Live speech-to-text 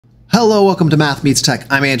Hello, welcome to Math Meets Tech.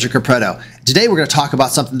 I'm Andrew Capreto. Today we're going to talk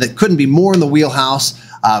about something that couldn't be more in the wheelhouse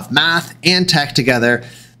of math and tech together.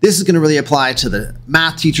 This is going to really apply to the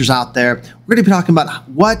math teachers out there. We're going to be talking about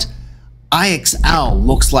what IXL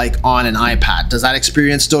looks like on an iPad. Does that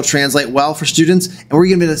experience still translate well for students? And we're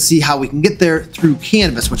going to see how we can get there through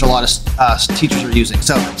Canvas, which a lot of teachers are using.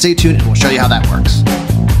 So stay tuned and we'll show you how that works.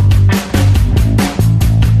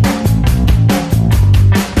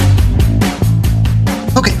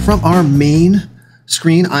 Okay, from our main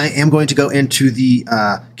screen, I am going to go into the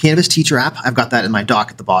Canvas Teacher app. I've got that in my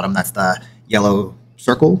dock at the bottom. That's the yellow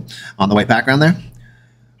circle on the white background there.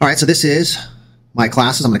 All right, so this is my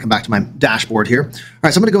classes. I'm going to come back to my dashboard here. All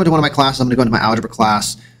right, so I'm going to go into one of my classes. I'm going to go into my algebra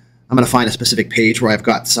class. I'm going to find a specific page where I've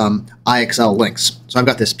got some IXL links. So I've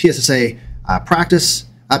got this PSSA practice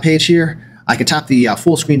page here. I can tap the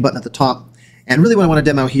full screen button at the top. And really what I want to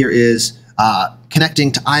demo here is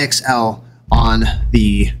connecting to IXL on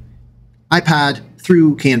the iPad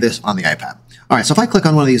through Canvas on the iPad. All right, so if I click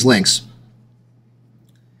on one of these links,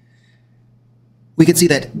 we can see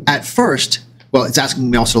that at first, well, it's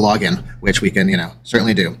asking me also to log in, which we can,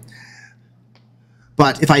 certainly do.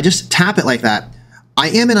 But if I just tap it like that, I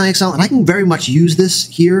am in IXL, and I can very much use this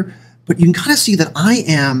here, but you can kind of see that I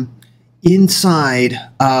am inside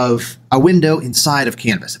of a window inside of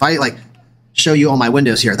Canvas. If I show you all my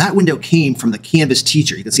windows here, that window came from the Canvas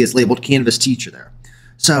Teacher. You can see it's labeled Canvas Teacher there.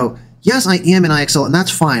 So yes, I am in IXL, and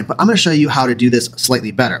that's fine, but I'm going to show you how to do this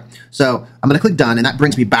slightly better. So I'm going to click Done, and that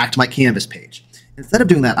brings me back to my Canvas page. Instead of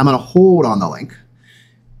doing that, I'm going to hold on the link,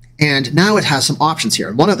 and now it has some options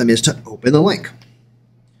here. One of them is to open the link.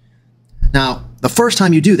 Now, the first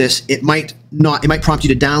time you do this, it might prompt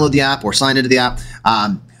you to download the app or sign into the app,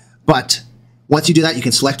 but once you do that, you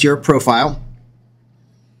can select your profile.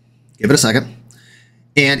 Give it a second,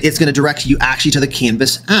 and it's going to direct you actually to the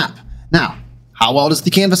Canvas app. Now, how well does the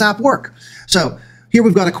Canvas app work? So here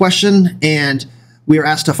we've got a question, and we are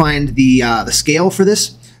asked to find the scale for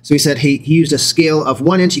this. So he said he used a scale of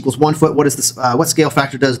 1 inch equals 1 foot. What is this? What scale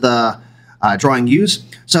factor does the drawing use?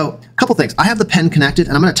 So a couple things. I have the pen connected,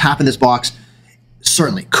 and I'm going to tap in this box.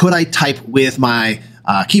 Certainly. Could I type with my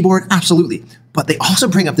keyboard? Absolutely. But they also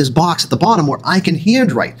bring up this box at the bottom where I can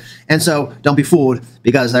handwrite. And so don't be fooled,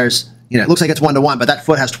 because there's, it looks like it's 1-to-1, but that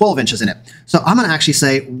foot has 12 inches in it. So I'm going to actually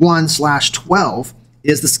say 1/12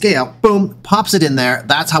 is the scale. Boom, pops it in there.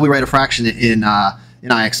 That's how we write a fraction in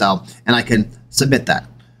IXL, and I can submit that.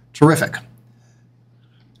 Terrific.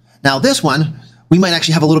 Now this one, we might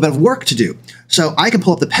actually have a little bit of work to do. So I can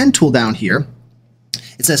pull up the pen tool down here.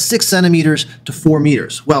 It says 6 centimeters to 4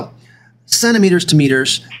 meters. Well, centimeters to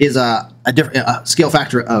meters is a scale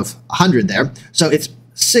factor of 100 there. So it's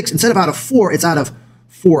 6, instead of out of 4, it's out of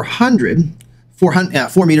 400.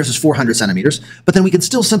 4 meters is 400 centimeters. But then we can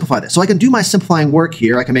still simplify this. So I can do my simplifying work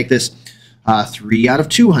here. I can make this 3 out of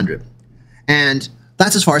 200. And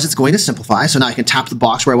that's as far as it's going to simplify. So now I can tap the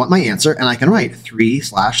box where I want my answer, and I can write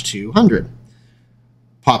 3/200.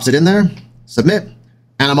 Pops it in there, submit,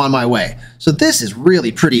 and I'm on my way. So this is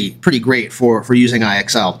really pretty great for using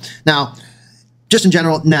IXL. Now, just in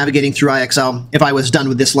general, navigating through IXL, if I was done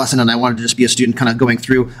with this lesson and I wanted to just be a student kind of going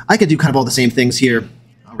through, I could do kind of all the same things here.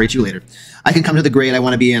 I'll rate you later. I can come to the grade I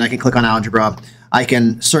want to be in. I can click on algebra. I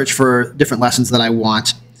can search for different lessons that I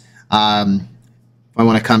want. If I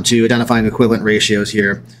want to come to identifying equivalent ratios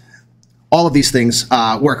here, all of these things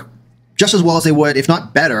work just as well as they would, if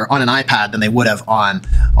not better, on an iPad than they would have on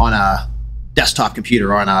a desktop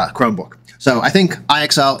computer or on a Chromebook. So I think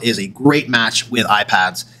IXL is a great match with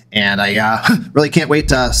iPads, and I really can't wait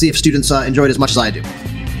to see if students enjoy it as much as I do.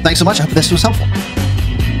 Thanks so much. I hope this was helpful.